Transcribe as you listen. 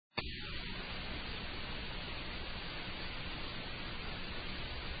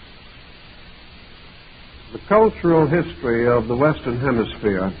cultural history of the Western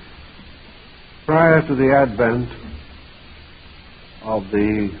Hemisphere prior to the advent of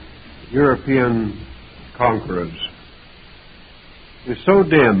the European conquerors is so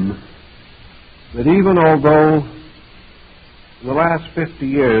dim that even although in the last 50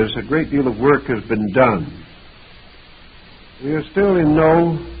 years a great deal of work has been done, we are still in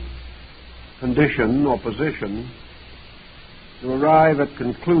no condition or position to arrive at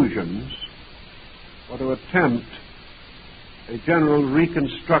conclusions or to attempt a general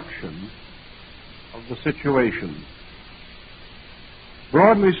reconstruction of the situation.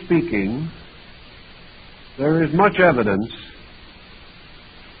 Broadly speaking, there is much evidence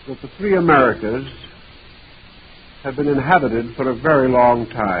that the three Americas have been inhabited for a very long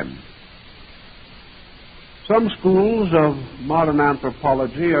time. Some schools of modern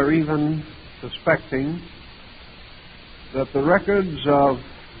anthropology are even suspecting that the records of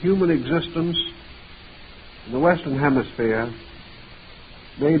human existence in the Western Hemisphere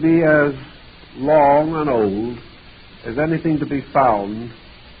may be as long and old as anything to be found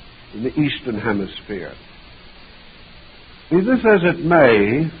in the Eastern Hemisphere. Be this as it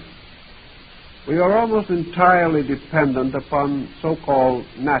may, we are almost entirely dependent upon so-called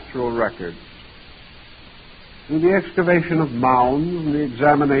natural records. Through the excavation of mounds and the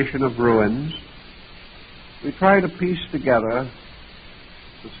examination of ruins, we try to piece together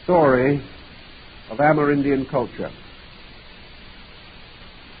the story of Amerindian culture.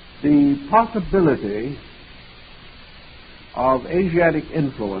 The possibility of Asiatic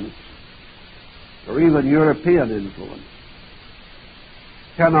influence, or even European influence,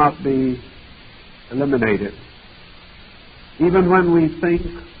 cannot be eliminated, even when we think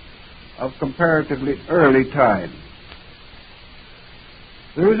of comparatively early times.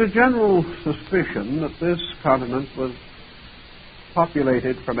 There is a general suspicion that this continent was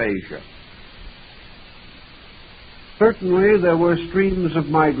populated from Asia. Certainly there were streams of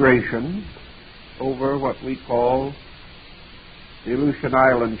migration over what we call the Aleutian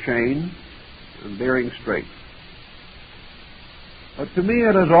Island chain and Bering Strait. But to me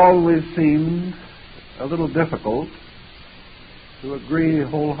it has always seemed a little difficult to agree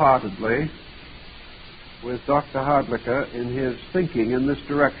wholeheartedly with Dr. Hardlicker in his thinking in this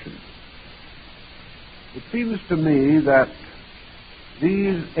direction. It seems to me that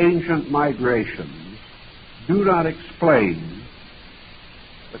these ancient migrations do not explain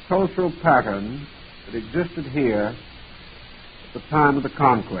the cultural pattern that existed here at the time of the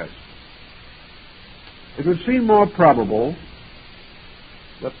conquest. It would seem more probable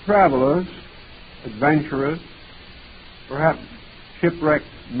that travelers, adventurers, perhaps shipwrecked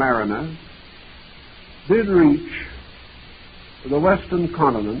mariners, did reach the western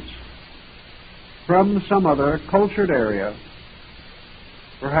continents from some other cultured area,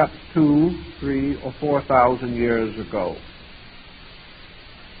 perhaps 2,000, 3,000, or 4,000 years ago.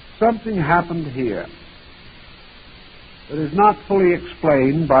 Something happened here that is not fully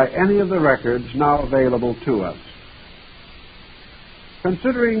explained by any of the records now available to us.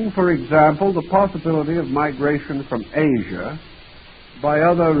 Considering, for example, the possibility of migration from Asia by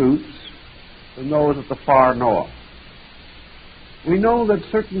other routes than those at the far north, we know that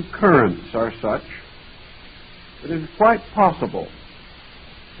certain currents are such that it is quite possible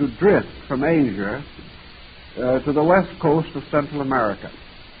to drift from Asia to the west coast of Central America.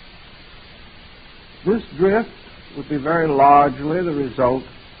 This drift would be very largely the result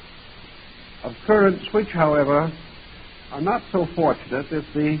of currents which, however, are not so fortunate if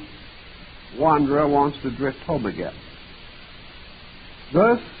the wanderer wants to drift home again.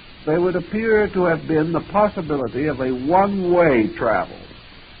 Thus, they would appear to have been the possibility of a one-way travel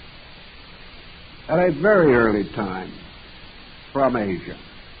at a very early time from Asia.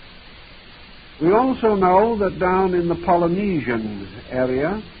 We also know that down in the Polynesian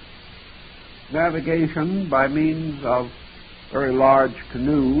area, navigation by means of very large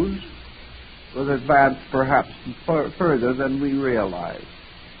canoes was advanced perhaps further than we realize.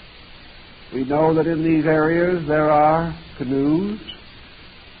 We know that in these areas there are canoes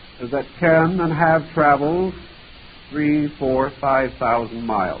that can and have traveled 3,000, 4,000, 5,000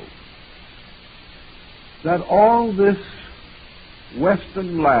 miles. That all this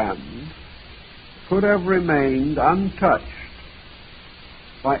western land could have remained untouched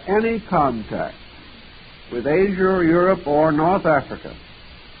by any contact with Asia or Europe or North Africa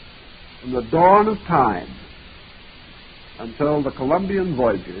from the dawn of time until the Columbian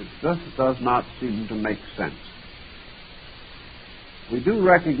voyages, this does not seem to make sense. We do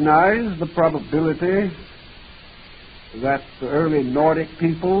recognize the probability that the early Nordic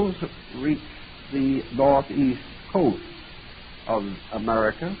peoples reached the northeast coast of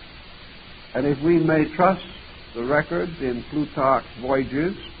America And if we may trust the records in Plutarch's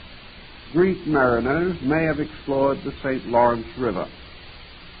voyages, Greek mariners may have explored the St. Lawrence River.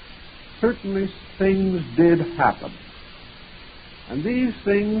 Certainly things did happen. And these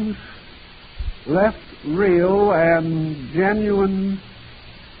things left real and genuine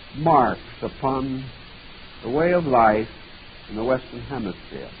marks upon the way of life in the Western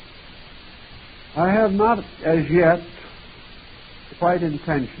Hemisphere. I have not as yet, quite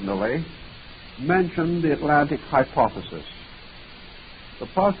intentionally, mentioned the Atlantic hypothesis. The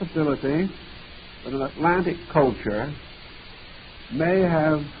possibility that an Atlantic culture may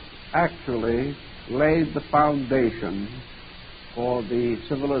have actually laid the foundation for the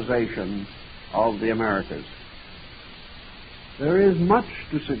civilization of the Americas. There is much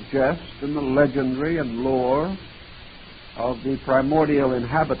to suggest in the legendary and lore of the primordial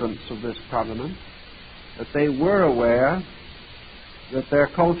inhabitants of this continent that they were aware that their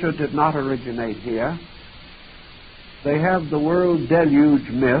culture did not originate here. They have the world deluge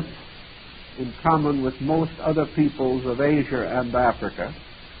myth in common with most other peoples of Asia and Africa.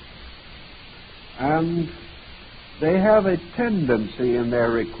 And they have a tendency in their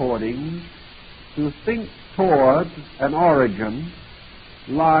recordings to think toward an origin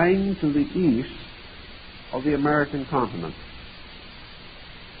lying to the east of the American continent.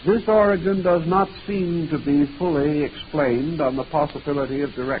 This origin does not seem to be fully explained on the possibility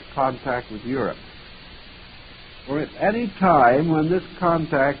of direct contact with Europe. For at any time when this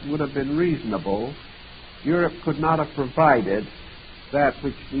contact would have been reasonable, Europe could not have provided that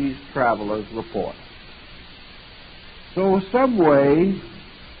which these travelers report. So some way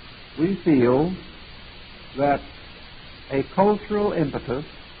we feel that a cultural impetus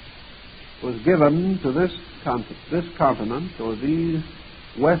was given to this continent or these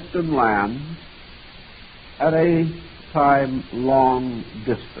Western lands at a time long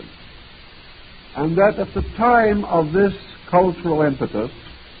distant. And that at the time of this cultural impetus,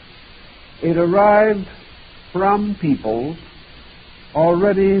 it arrived from peoples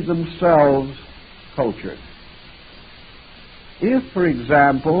already themselves cultured. If, for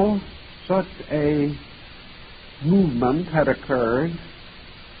example, such a movement had occurred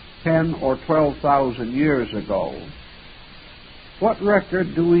 10 or 12,000 years ago, what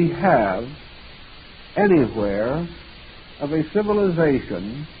record do we have anywhere of a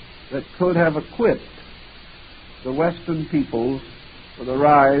civilization that could have equipped the Western peoples for the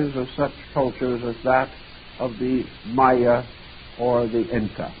rise of such cultures as that of the Maya or the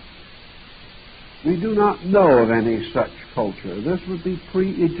Inca? We do not know of any such culture. This would be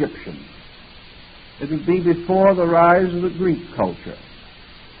pre-Egyptian. It would be before the rise of the Greek culture.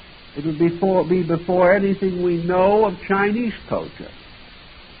 It would be before anything we know of Chinese culture.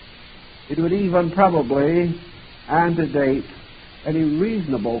 It would even probably antedate any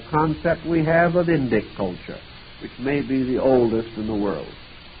reasonable concept we have of Indic culture, which may be the oldest in the world.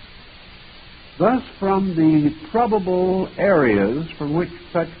 Thus, from the probable areas from which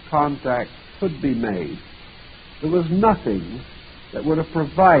such contact could be made, there was nothing that would have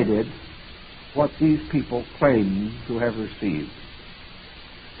provided what these people claim to have received.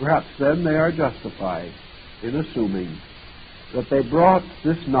 Perhaps then they are justified in assuming that they brought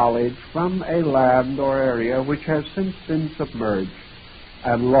this knowledge from a land or area which has since been submerged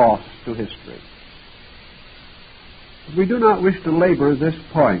and lost to history. But we do not wish to labor this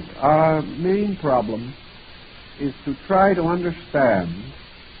point. Our main problem is to try to understand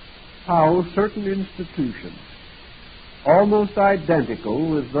how certain institutions, almost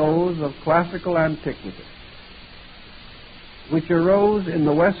identical with those of classical antiquity, which arose in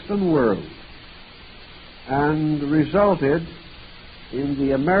the Western world and resulted in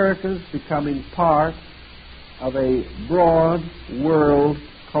the Americas becoming part of a broad world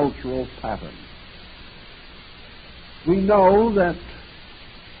cultural pattern. We know that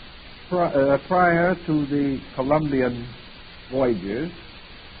prior to the Columbian voyages,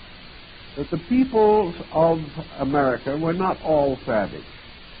 that the peoples of America were not all savage.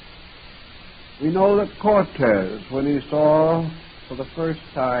 We know that Cortez, when he saw for the first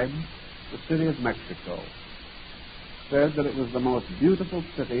time the city of Mexico, said that it was the most beautiful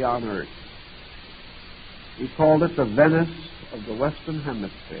city on earth. He called it the Venice of the Western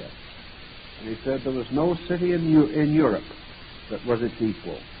Hemisphere. And he said there was no city in Europe that was its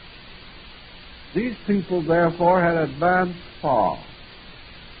equal. These people, therefore, had advanced far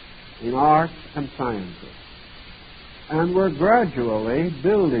in arts and sciences, and were gradually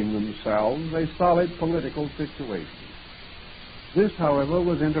building themselves a solid political situation. This, however,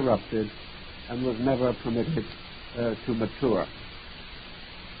 was interrupted and was never permitted to mature.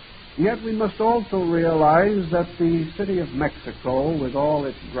 Yet we must also realize that the city of Mexico, with all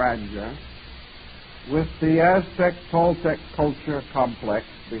its grandeur, with the Aztec-Toltec culture complex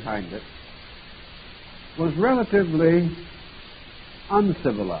behind it, was relatively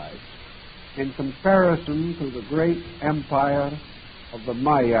uncivilized in comparison to the great empire of the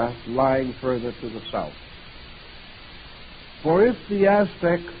Maya lying further to the south. For if the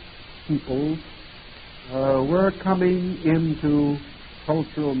Aztec peoples were coming into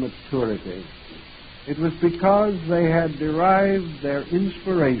cultural maturity, it was because they had derived their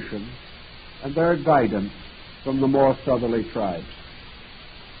inspiration and their guidance from the more southerly tribes.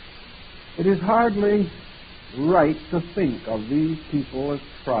 It is hardly right to think of these people as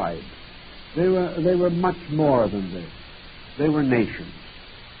tribes. They were much more than this. They were nations.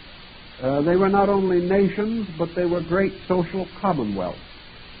 They were not only nations, but they were great social commonwealths.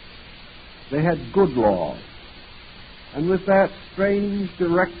 They had good laws. And with that strange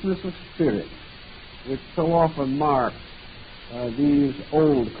directness of spirit which so often marks these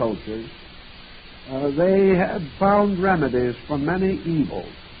old cultures, they had found remedies for many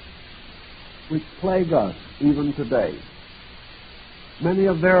evils which plague us even today. Many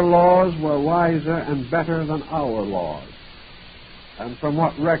of their laws were wiser and better than our laws. And from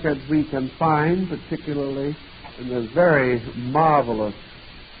what records we can find, particularly in the very marvelous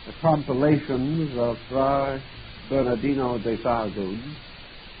compilations of Fray Bernardino de Sahagún,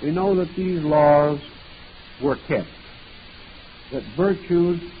 we know that these laws were kept, that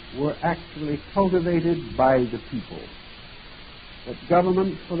virtues were actually cultivated by the people, that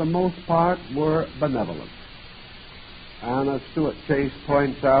governments for the most part were benevolent. And as Stuart Chase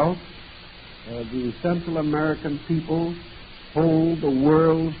points out, the Central American people hold the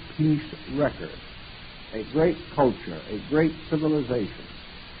world's peace record, a great culture, a great civilization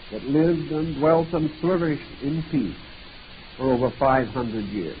that lived and dwelt and flourished in peace for over 500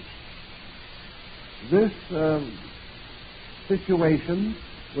 years. This situation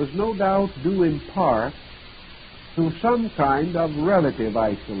was no doubt due in part to some kind of relative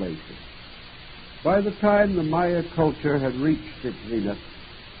isolation. By the time the Maya culture had reached its zenith,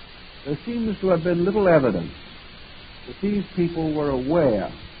 there seems to have been little evidence that these people were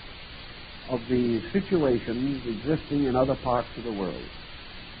aware of the situations existing in other parts of the world.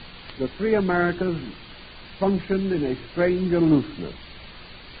 The three Americas functioned in a strange aloofness.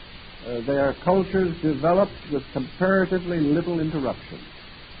 Their cultures developed with comparatively little interruption.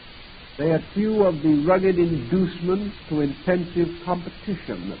 They had few of the rugged inducements to intensive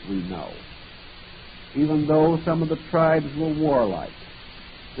competition that we know, even though some of the tribes were warlike.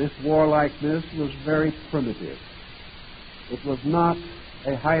 This warlikeness was very primitive. It was not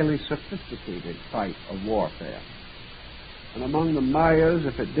a highly sophisticated type of warfare. And among the Mayas,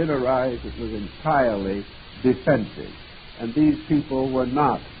 if it did arise, it was entirely defensive. And these people were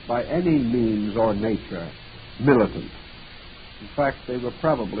not, by any means or nature, militant. In fact, they were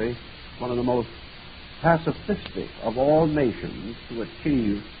probably one of the most pacifistic of all nations to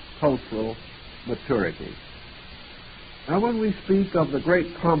achieve cultural maturity. Now, when we speak of the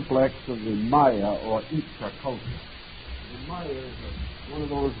great complex of the Maya or Itzca culture, the Maya is one of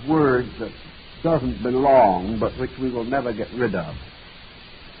those words that doesn't belong, but which we will never get rid of.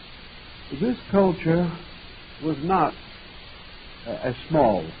 This culture was not a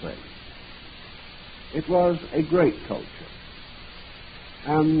small thing. It was a great culture.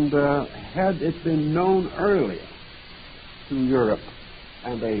 And had it been known earlier to Europe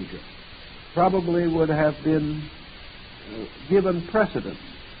and Asia, probably would have been given precedence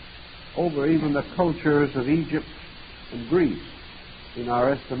over even the cultures of Egypt and Greece in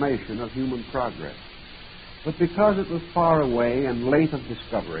our estimation of human progress. But because it was far away and late of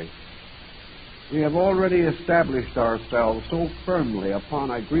discovery, we have already established ourselves so firmly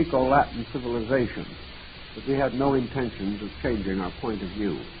upon a Greco-Latin civilization that we had no intentions of changing our point of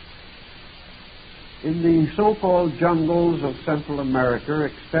view. In the so-called jungles of Central America,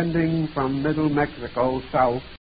 extending from middle Mexico south